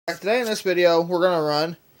Today in this video, we're going to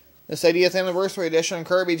run this 80th Anniversary Edition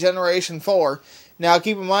Kirby Generation 4. Now,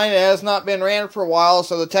 keep in mind it has not been ran for a while,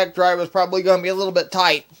 so the tech drive is probably going to be a little bit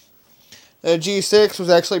tight. The G6 was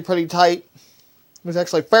actually pretty tight. It was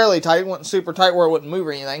actually fairly tight. It wasn't super tight where it wouldn't move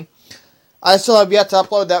or anything. I still have yet to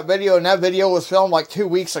upload that video, and that video was filmed like 2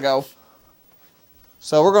 weeks ago.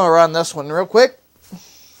 So we're going to run this one real quick.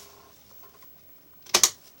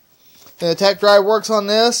 And the tech drive works on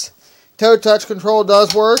this. Toe touch control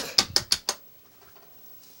does work. It's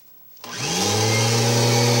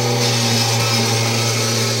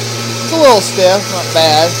a little stiff, not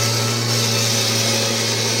bad.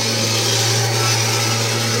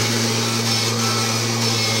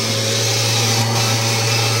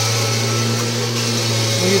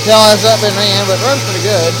 You can tell it has not been ran, but it runs pretty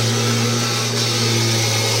good.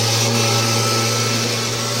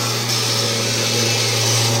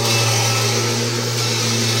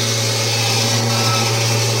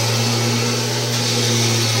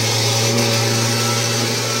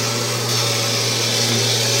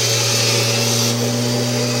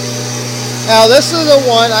 Now this is the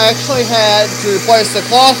one I actually had to replace the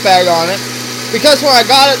cloth bag on it, because when I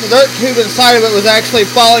got it, the dirt tube inside of it was actually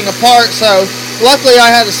falling apart, so luckily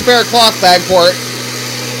I had a spare cloth bag for it.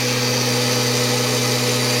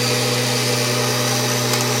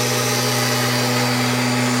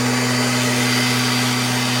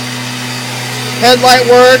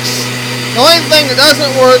 Headlight works. The only thing that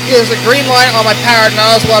doesn't work is the green light on my power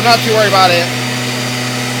nozzle, but I'm not too worried about it.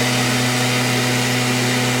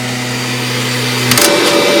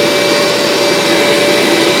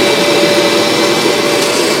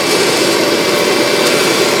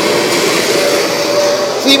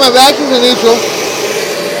 See, my vacuum's in neutral.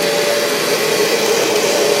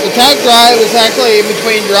 The tach drive is actually in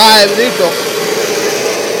between drive and neutral.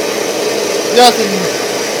 Nothing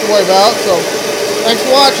to worry about, so thanks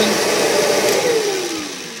for watching.